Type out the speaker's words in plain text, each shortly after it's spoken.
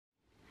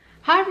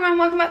Hi everyone,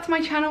 welcome back to my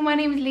channel. My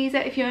name is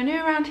Liza if you're new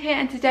around here,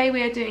 and today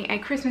we are doing a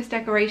Christmas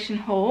decoration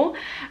haul.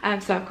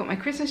 So I've got my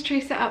Christmas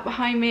tree set up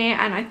behind me,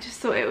 and I just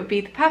thought it would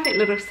be the perfect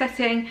little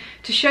setting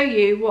to show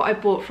you what I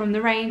bought from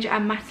the Range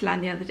and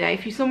Matalan the other day.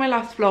 If you saw my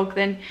last vlog,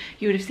 then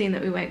you would have seen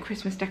that we went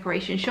Christmas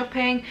decoration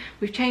shopping.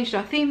 We've changed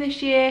our theme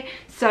this year,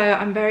 so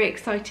I'm very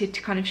excited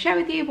to kind of share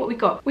with you what we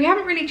got. We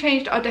haven't really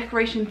changed our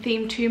decoration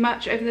theme too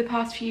much over the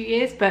past few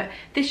years, but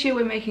this year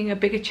we're making a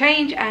bigger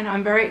change, and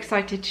I'm very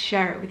excited to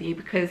share it with you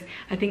because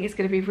I think it's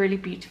going to be really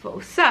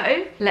beautiful.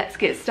 So let's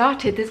get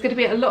started. There's going to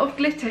be a lot of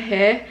glitter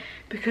here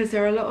because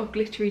there are a lot of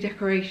glittery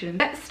decorations.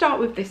 Let's start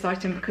with this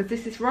item because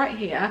this is right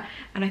here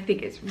and I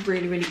think it's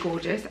really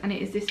gorgeous, and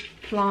it is this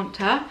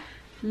planter.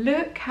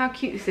 Look how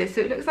cute this is. So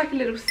it looks like a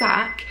little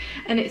sack,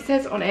 and it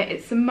says on it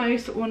it's the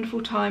most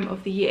wonderful time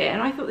of the year, and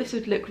I thought this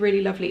would look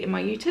really lovely in my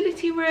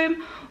utility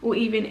room or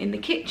even in the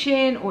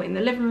kitchen or in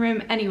the living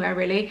room, anywhere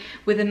really,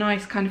 with a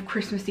nice kind of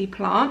Christmassy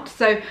plant.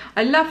 So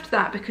I loved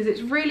that because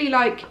it's really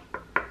like,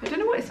 I don't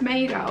know what it's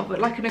made out of, but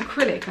like an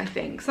acrylic, I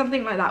think,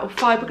 something like that, or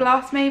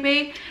fiberglass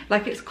maybe.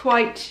 Like it's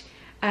quite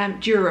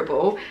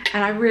durable,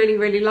 and I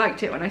really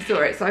liked it when I saw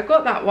it, so I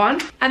got that one.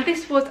 And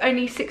this was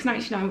only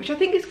 £6.99, which I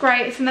think is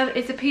great.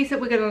 It's a piece that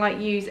we're gonna like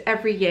use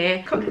every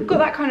year. Got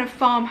that kind of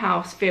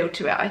farmhouse feel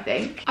to it, I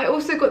think. I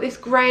also got this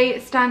grey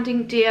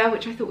standing deer,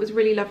 which I thought was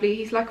really lovely.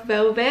 He's like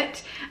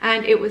velvet,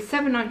 and it was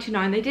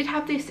 £7.99. They did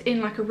have this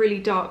in like a really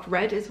dark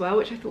red as well,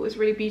 which I thought was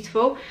really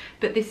beautiful,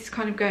 but this is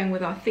kind of going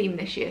with our theme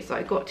this year, so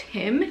I got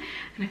him and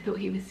I thought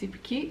he was super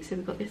cute. So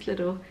we got this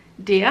little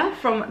deer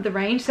from the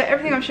Range. So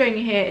everything I'm showing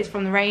you here is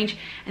from the Range,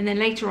 and then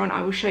later on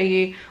I will show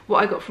you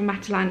what I got from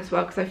Matalan as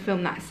well, because I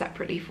filmed that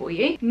separately for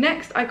you.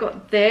 Next I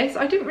got this.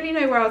 I didn't really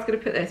know where I was going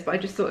to put this, but I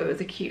just thought it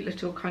was a cute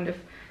little kind of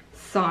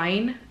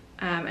sign.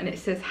 And it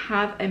says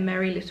have a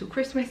merry little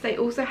Christmas. They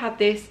also had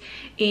this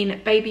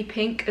in baby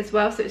pink as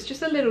well, so it's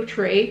just a little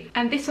tree,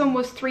 and this one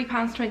was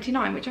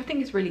 £3.29, which I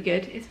think is really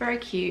good. It's very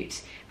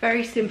cute,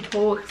 very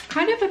simple. It's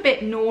kind of a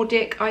bit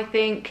Nordic, I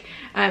think,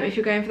 if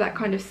you're going for that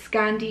kind of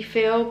Scandi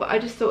feel, but I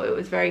just thought it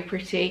was very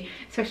pretty,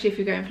 especially if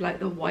you're going for like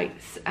the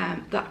whites,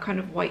 that kind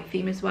of white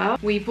theme as well.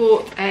 We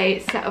bought a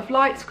set of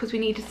lights because we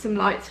needed some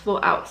lights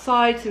for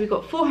outside, so we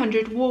got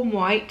 400 warm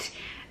white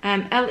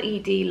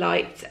LED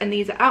lights, and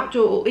these are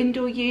outdoor or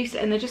indoor use,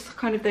 and they're just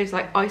kind of those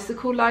like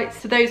icicle lights,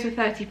 so those were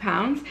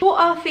 £30. For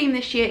our theme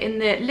this year in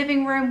the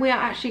living room, we are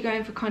actually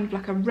going for kind of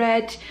like a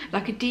red,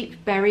 like a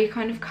deep berry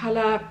kind of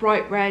colour,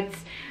 bright reds,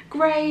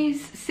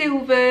 greys,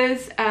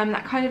 silvers,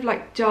 that kind of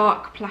like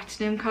dark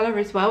platinum colour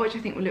as well, which I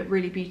think will look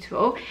really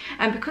beautiful.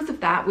 And because of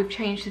that, we've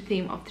changed the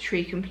theme of the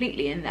tree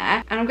completely in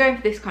there, and I'm going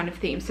for this kind of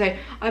theme. So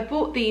I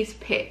bought these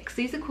picks.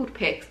 These are called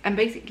picks, and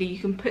basically you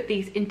can put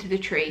these into the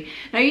tree.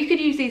 Now you could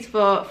use these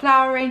for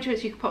flower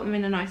arrangements, you could pop them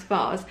in a nice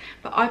vase,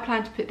 but I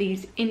plan to put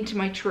these into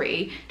my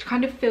tree to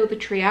kind of fill the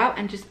tree out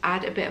and just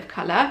add a bit of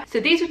colour. So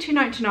these were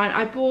 £2.99.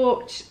 I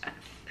bought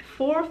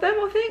 4 of them,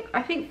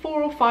 I think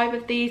 4 or 5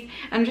 of these,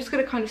 and I'm just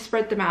going to kind of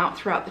spread them out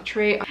throughout the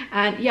tree.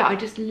 And yeah, I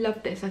just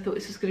love this. I thought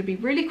this was going to be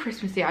really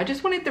Christmassy. I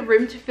just wanted the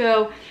room to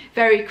feel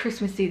very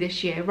Christmassy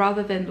this year,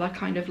 rather than like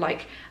kind of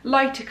like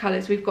lighter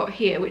colours we've got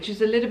here, which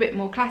is a little bit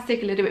more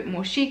classic, a little bit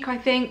more chic, I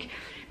think.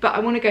 But I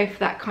want to go for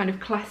that kind of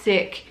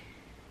classic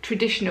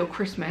traditional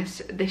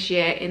Christmas this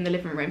year in the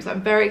living room, so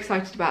I'm very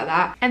excited about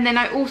that. And then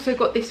I also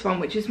got this one,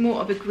 which is more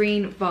of a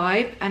green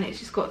vibe, and it's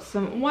just got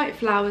some white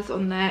flowers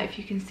on there, if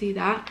you can see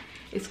that.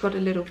 It's got a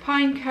little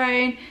pine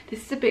cone.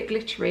 This is a bit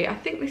glittery. I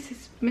think this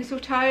is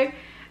mistletoe.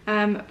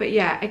 But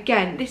yeah,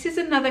 again, this is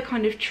another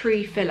kind of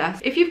tree filler.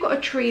 If you've got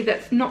a tree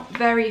that's not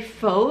very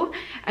full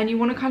and you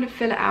want to kind of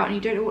fill it out and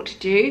you don't know what to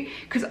do,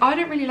 because I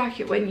don't really like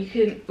it when you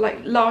can, like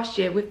last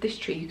year with this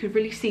tree, you could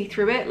really see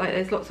through it, like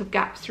there's lots of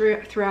gaps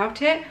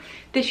throughout it.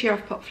 This year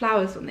I've popped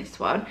flowers on this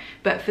one,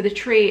 but for the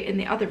tree in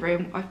the other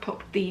room I've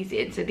popped these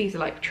in. So these are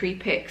like tree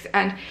picks,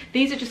 and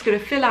these are just going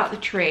to fill out the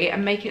tree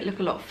and make it look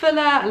a lot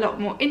fuller, a lot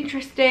more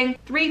interesting.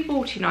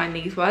 £3.49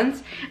 these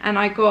ones, and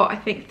I got I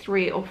think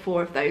 3 or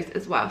 4 of those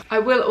as well. I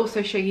will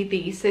also show you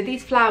these. So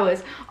these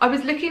flowers, I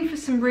was looking for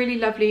some really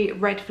lovely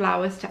red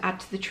flowers to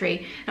add to the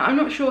tree. Now I'm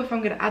not sure if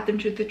I'm going to add them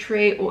to the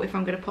tree or if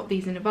I'm going to pop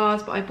these in a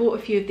vase, but I bought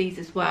a few of these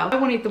as well. I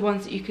wanted the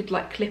ones that you could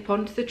like clip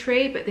onto the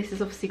tree, but this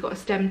has obviously got a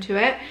stem to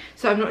it,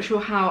 so I'm not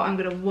sure how I'm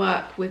going to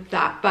work with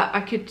that, but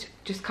I could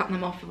just cut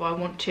them off if I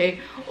want to,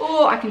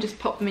 or I can just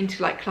pop them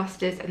into like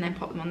clusters and then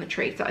pop them on the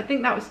tree. So I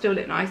think that would still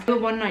look nice. They were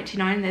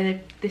 £1.99.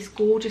 They're this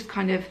gorgeous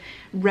kind of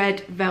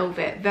red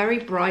velvet, very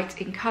bright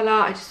in colour.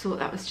 I just thought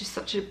that was just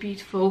such a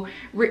beautiful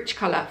rich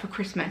colour for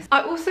Christmas.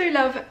 I also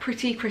love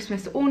pretty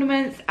Christmas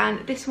ornaments,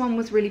 and this one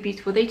was really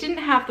beautiful. They didn't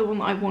have the one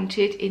that I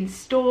wanted in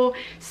store,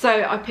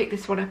 so I picked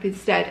this one up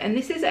instead, and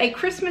this is a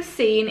Christmas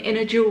scene in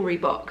a jewellery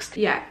box.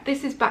 Yeah,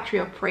 this is battery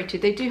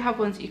operated. They do have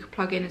ones that you could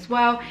plug in as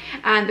well,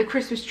 and the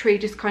Christmas tree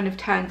just kind of of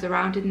turns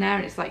around in there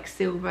and it's like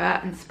silver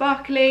and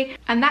sparkly.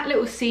 And that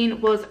little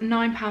scene was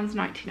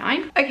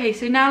 £9.99. Okay,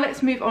 so now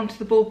let's move on to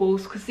the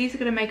baubles, because these are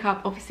going to make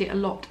up obviously a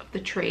lot of the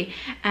tree.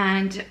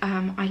 And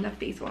I love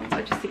these ones.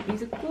 I just think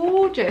these are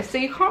gorgeous. So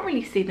you can't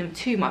really see them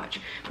too much,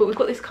 but we've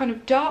got this kind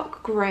of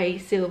dark grey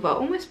silver,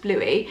 almost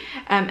bluey,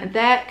 and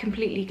they're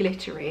completely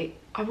glittery.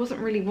 I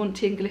wasn't really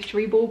wanting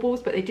glittery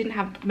baubles, but they didn't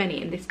have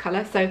many in this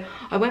colour, so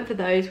I went for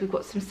those. We've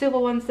got some silver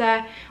ones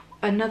there,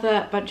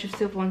 another bunch of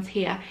silver ones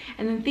here,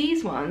 and then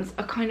these ones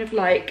are kind of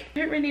like, I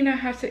don't really know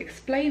how to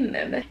explain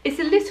them. It's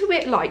a little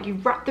bit like you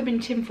wrap them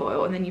in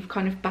tinfoil and then you've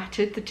kind of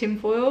battered the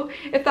tinfoil,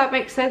 if that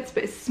makes sense,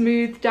 but it's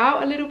smoothed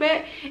out a little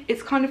bit.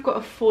 It's kind of got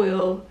a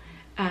foil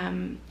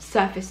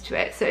surface to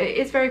it, so it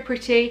is very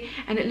pretty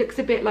and it looks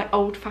a bit like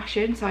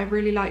old-fashioned, so I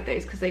really like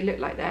those because they look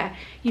like they're,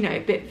 you know, a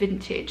bit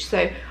vintage.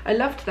 So I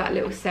loved that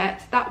little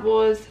set. That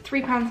was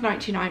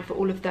 £3.99 for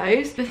all of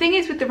those. The thing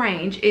is with the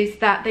Range is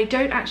that they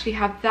don't actually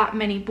have that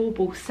many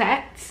bauble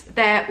sets.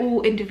 They're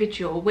all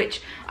individual,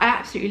 which I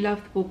absolutely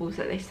love the baubles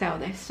that they sell.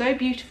 They're so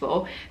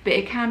beautiful, but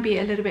it can be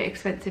a little bit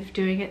expensive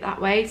doing it that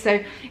way.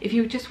 So if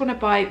you just want to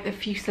buy a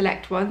few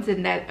select ones,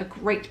 then they're a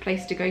great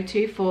place to go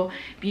to for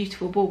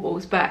beautiful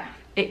baubles, but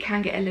it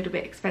can get a little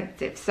bit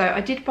expensive. So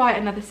I did buy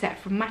another set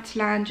from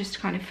Matalan just to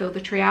kind of fill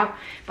the tree out,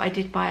 but I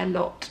did buy a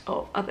lot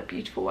of other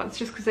beautiful ones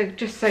just because they're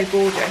just so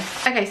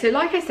gorgeous. Okay, so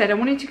like I said, I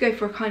wanted to go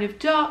for a kind of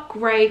dark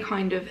grey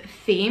kind of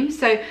theme.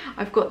 So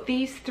I've got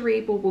these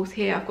three baubles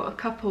here. I've got a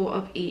couple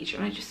of each,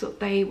 and I just thought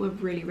they were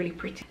really, really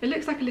pretty. It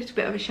looks like a little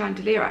bit of a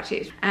chandelier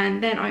actually.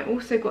 And then I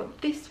also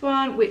got this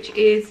one, which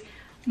is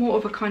more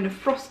of a kind of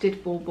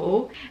frosted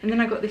bauble, and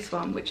then I got this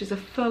one, which is a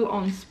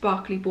full-on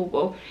sparkly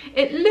bauble.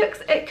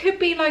 It could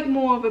be like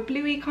more of a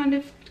bluey kind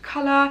of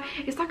colour.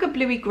 It's like a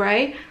bluey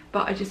grey,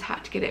 but I just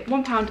had to get it.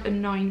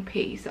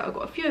 £1.09. So I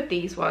got a few of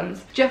these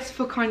ones just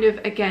for kind of,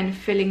 again,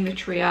 filling the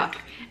tree up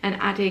and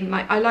adding,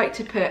 like, I like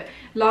to put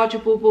larger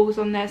baubles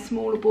on there,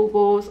 smaller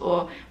baubles,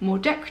 or more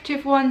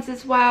decorative ones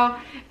as well.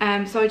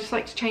 So I just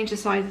like to change the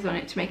sizes on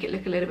it to make it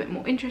look a little bit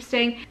more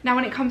interesting. Now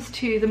when it comes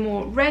to the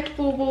more red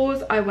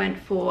baubles, I went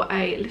for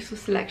a little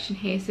selection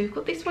here. So we've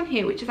got this one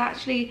here, which is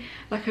actually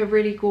like a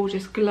really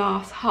gorgeous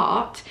glass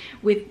heart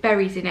with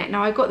berries in it.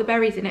 Now I got the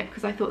berries in it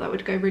because I thought that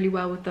would go really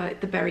well with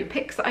the berry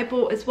picks that I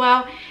bought as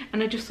well,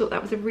 and I just thought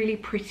that was a really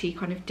pretty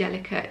kind of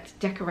delicate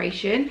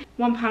decoration.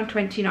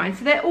 £1.29.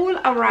 So they're all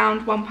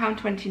around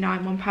 £1.29,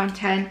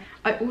 £1.10.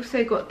 I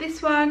also got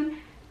this one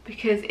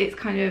because it's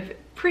kind of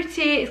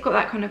pretty. It's got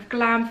that kind of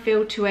glam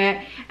feel to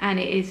it, and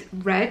it is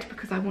red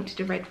because I wanted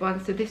a red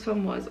one. So this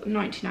one was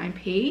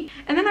 99p.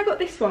 And then I got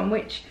this one,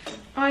 which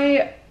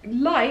I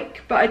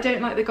like, but I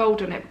don't like the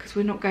gold on it because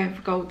we're not going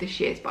for gold this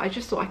year, but I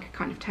just thought I could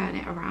kind of turn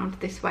it around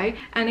this way,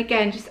 and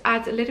again just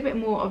adds a little bit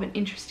more of an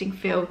interesting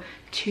feel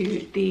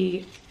to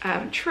the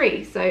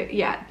tree. So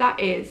yeah, that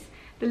is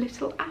the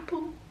little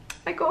apple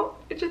I got,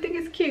 which I think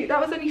is cute.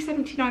 That was only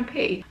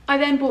 79p. I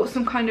then bought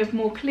some kind of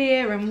more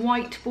clear and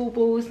white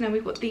baubles. Now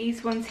we've got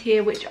these ones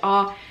here which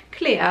are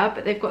clear,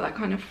 but they've got that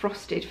kind of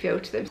frosted feel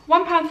to them.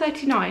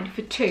 £1.39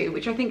 for two,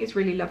 which I think is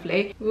really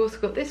lovely. We've also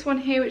got this one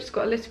here which has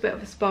got a little bit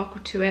of a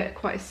sparkle to it,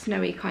 quite a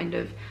snowy kind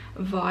of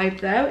vibe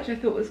there, which I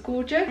thought was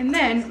gorgeous. And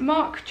then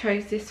Mark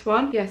chose this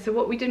one. Yeah, so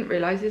what we didn't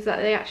realise is that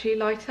they actually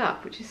light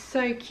up, which is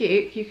so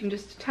cute. You can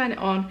just turn it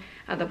on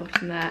at the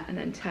bottom there and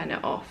then turn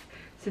it off.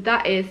 So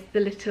that is the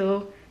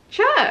little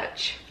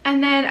church.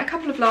 And then a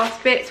couple of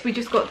last bits, we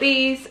just got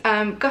these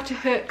gutter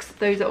hooks.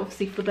 Those are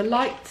obviously for the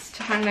lights,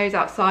 to hang those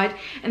outside.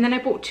 And then I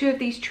bought two of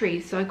these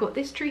trees. So I got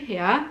this tree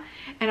here,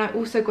 and I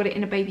also got it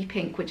in a baby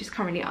pink, which is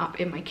currently up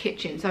in my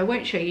kitchen. So I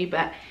won't show you,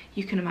 but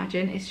you can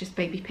imagine it's just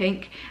baby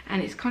pink,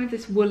 and it's kind of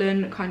this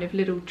woolen kind of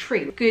little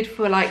tree, good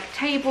for like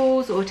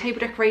tables or table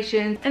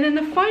decorations. And then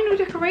the final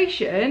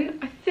decoration,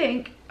 I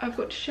think I've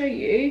got to show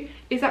you,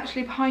 is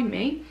actually behind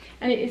me,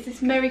 and it is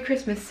this Merry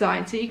Christmas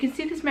sign. So you can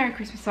see this Merry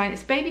Christmas sign.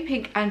 It's baby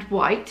pink and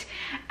white,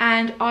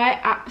 and I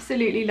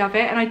absolutely love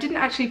it. And I didn't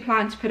actually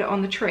plan to put it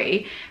on the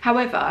tree.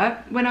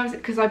 However, when I was,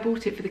 because I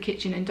bought it for the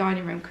kitchen and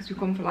dining room, because we've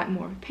gone for like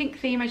more of a pink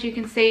theme, as you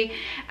can see,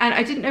 and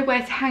I didn't know where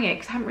to hang it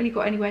because I haven't really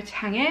got anywhere to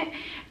hang it.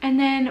 And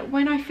then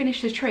when I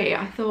finished the tree,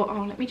 I thought,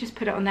 oh, let me just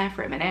put it on there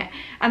for a minute,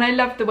 and I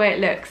love the way it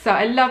looks. So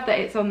I love that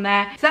it's on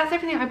there. So that's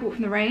everything I bought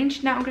from the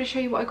Range. Now I'm going to show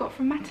you what I got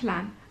from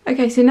Matalan.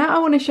 Okay, so now I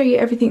want to show you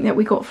everything that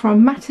we got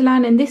from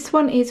Matalan, and this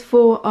one is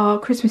for our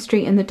Christmas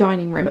tree in the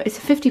dining room. It's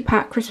a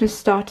 50-pack Christmas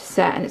starter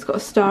set, and it's got a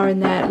star in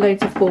there,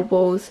 loads of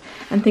baubles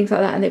and things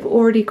like that, and they've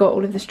already got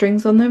all of the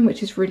strings on them,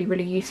 which is really,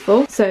 really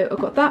useful. So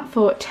I got that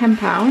for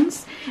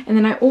 £10, and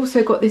then I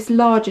also got this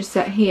larger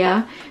set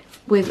here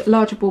with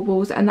larger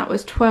baubles, and that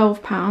was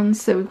 £12.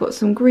 So we've got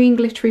some green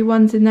glittery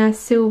ones in there,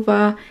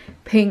 silver,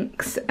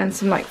 pinks, and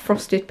some like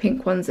frosted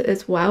pink ones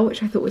as well,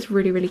 which I thought was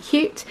really, really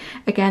cute.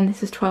 Again,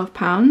 this is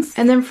 £12.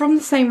 And then from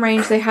the same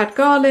range they had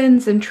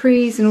garlands and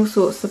trees and all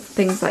sorts of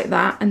things like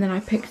that, and then I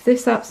picked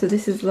this up. So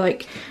this is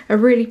like a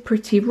really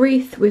pretty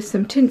wreath with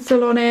some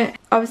tinsel on it.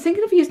 I was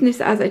thinking of using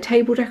this as a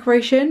table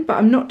decoration, but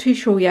I'm not too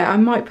sure yet. I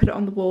might put it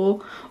on the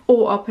wall,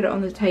 or I'll put it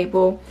on the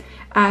table.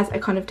 as a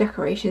kind of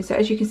decoration. So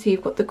as you can see,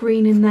 you've got the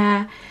green in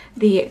there,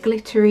 the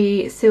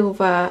glittery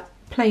silver,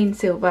 plain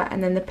silver,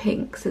 and then the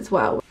pinks as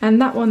well.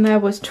 And that one there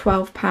was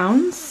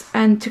 £12.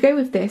 And to go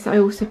with this, I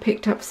also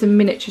picked up some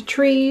miniature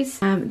trees.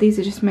 These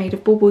are just made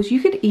of baubles. You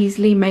could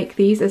easily make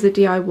these as a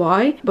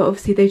DIY, but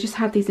obviously they just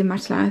had these in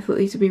Matalan. I thought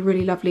these would be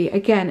really lovely,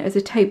 again, as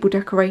a table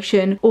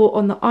decoration or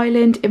on the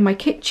island in my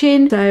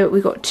kitchen. So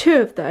we got 2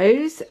 of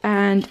those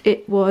and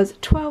it was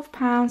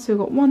 £12. So we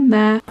got one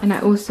there, and I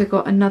also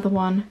got another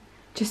one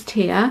just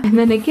here. And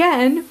then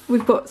again,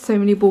 we've got so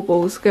many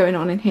baubles going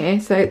on in here.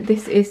 So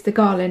this is the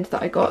garland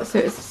that I got. So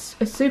it's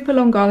a super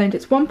long garland.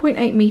 It's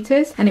 1.8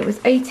 meters and it was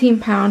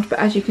 £18. But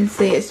as you can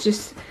see, it's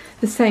just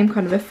the same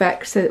kind of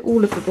effect. So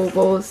all of the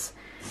baubles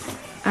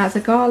as a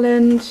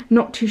garland.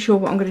 Not too sure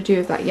what I'm going to do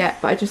with that yet,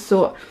 but I just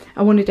thought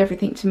I wanted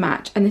everything to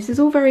match. And this is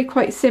all very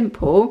quite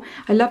simple.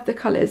 I love the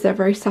colours, they're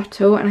very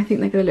subtle, and I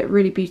think they're going to look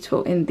really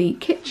beautiful in the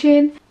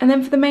kitchen. And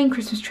then for the main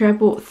Christmas tree, I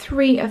bought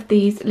 3 of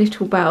these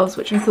little bells,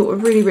 which I thought were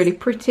really, really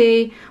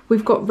pretty.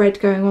 We've got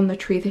red going on the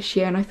tree this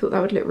year, and I thought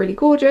that would look really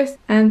gorgeous.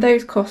 And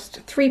those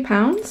cost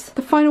 £3.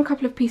 The final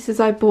couple of pieces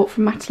I bought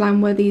from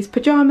Matalan were these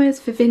pyjamas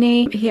for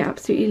Vinny. He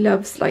absolutely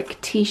loves like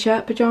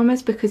t-shirt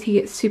pyjamas because he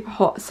gets super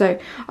hot, so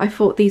I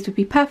thought these would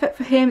be perfect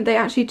for him. They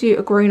actually do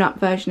a grown-up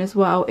version as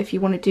well if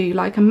you want to do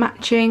like a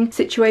matching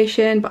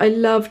situation, but I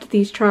loved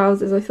these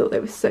trousers. I thought they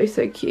were so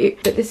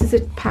cute. But this is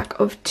a pack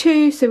of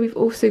 2, so we've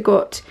also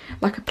got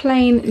like a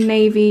plain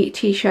navy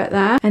t-shirt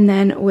there, and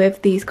then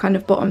with these kind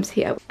of bottoms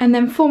here. And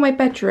then for my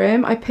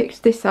bedroom, I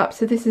picked this up.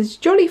 So this is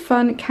Jolly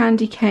Fun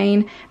Candy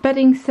Cane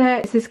bedding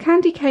set. It says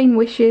Candy Cane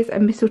Wishes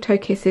and Mistletoe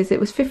Kisses. It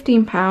was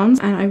 £15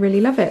 and I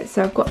really love it.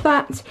 So I've got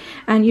that,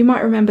 and you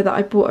might remember that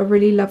I bought a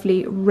really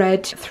lovely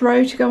red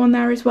throw to go on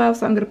there as well,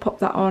 so I'm going to pop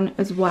that on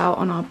as well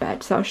on our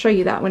bed. So I'll show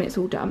you that when it's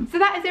all done. So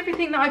that is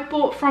everything that I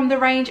bought from the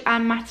Range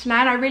and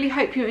Matalan. I really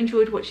hope you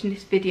enjoyed watching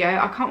this video.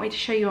 I can't wait to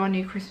show you our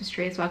new Christmas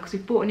tree as well, because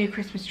we've bought a new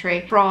Christmas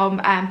tree from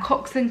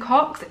Cox &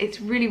 Cox. It's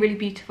really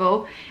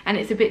beautiful, and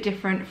it's a bit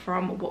different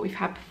from what we've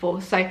had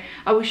before. So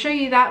I will show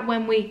you that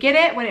when we get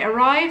it, when it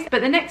arrives.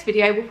 But the next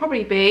video will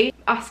probably be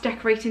us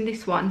decorating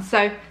this one.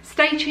 So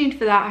stay tuned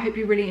for that. I hope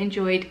you really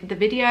enjoyed the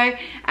video,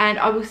 and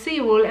I will see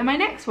you all in my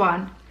next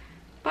one.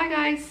 Bye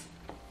guys.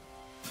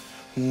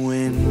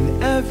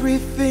 When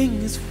everything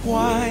is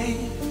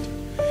white,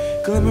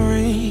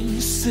 glimmering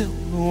silver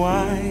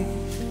white,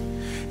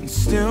 and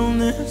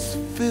stillness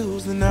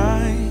fills the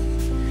night,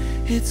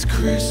 it's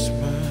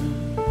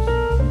Christmas,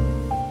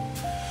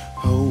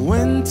 a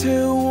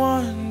winter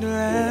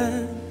wonderland.